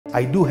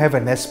I do have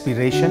an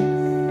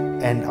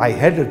aspiration and I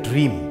had a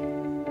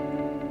dream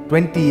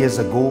 20 years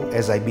ago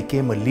as I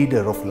became a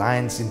leader of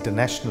Lions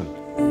International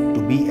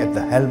to be at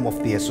the helm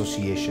of the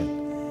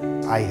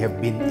association. I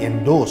have been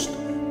endorsed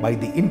by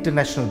the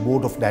International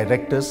Board of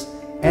Directors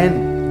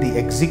and the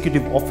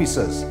Executive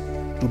Officers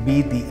to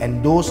be the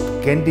endorsed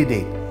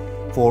candidate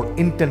for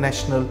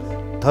International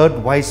Third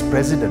Vice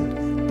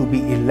President to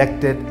be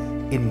elected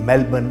in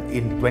Melbourne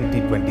in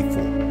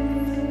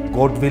 2024.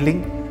 God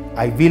willing,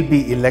 I will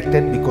be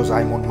elected because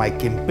I'm on my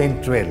campaign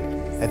trail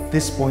at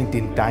this point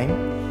in time,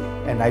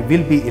 and I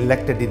will be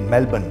elected in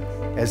Melbourne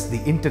as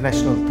the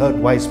International Third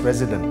Vice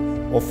President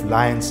of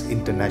Lions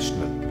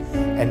International.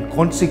 And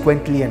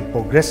consequently and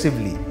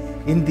progressively,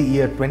 in the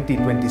year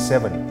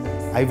 2027,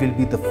 I will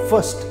be the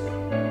first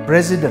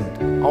president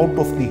out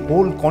of the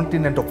whole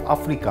continent of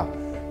Africa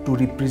to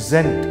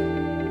represent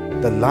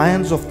the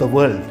Lions of the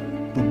world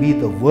to be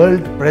the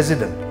world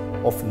president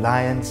of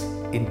Lions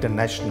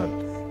International,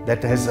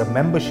 that has a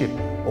membership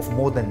of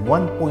more than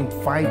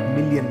 1.5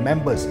 million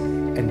members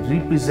and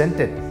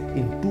represented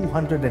in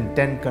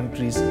 210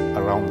 countries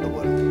around the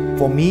world.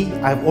 For me,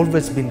 I've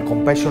always been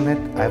compassionate,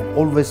 I've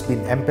always been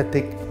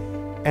empathic,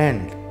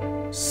 and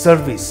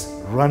service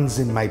runs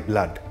in my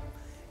blood.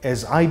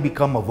 As I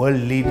become a world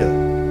leader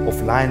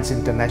of Lions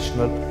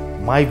International,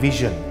 my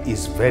vision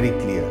is very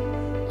clear.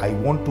 I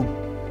want to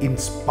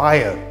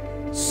inspire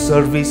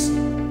service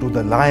to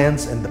the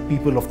lions and the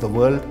people of the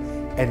world,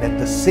 and at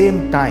the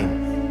same time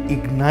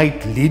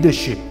ignite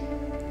leadership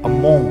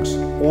amongst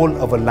all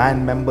our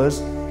lion members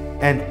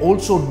and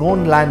also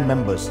non-lion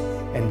members,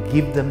 and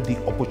give them the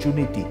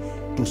opportunity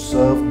to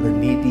serve the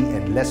needy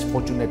and less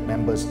fortunate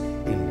members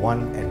in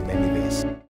one and many ways.